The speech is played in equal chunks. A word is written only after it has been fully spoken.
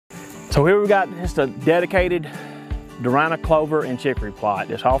So here we got just a dedicated Durana clover and chicory plot.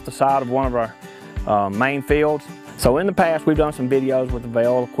 It's off the side of one of our main fields. So in the past, we've done some videos with the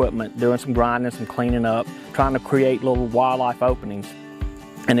Vail equipment, doing some grinding, some cleaning up, trying to create little wildlife openings.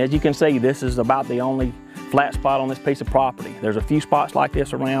 And as you can see, this is about the only flat spot on this piece of property. There's a few spots like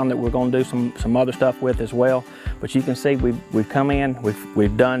this around that we're going to do some other stuff with as well. But you can see we've come in,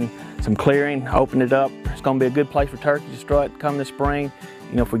 we've done some clearing, opened it up. It's going to be a good place for turkeys to strut come this spring.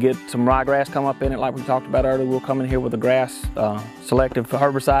 You know, if we get some ryegrass come up in it like we talked about earlier, we'll come in here with a grass selective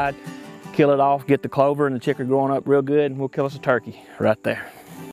herbicide, kill it off, get the clover and the chicory growing up real good, and we'll kill us a turkey right there.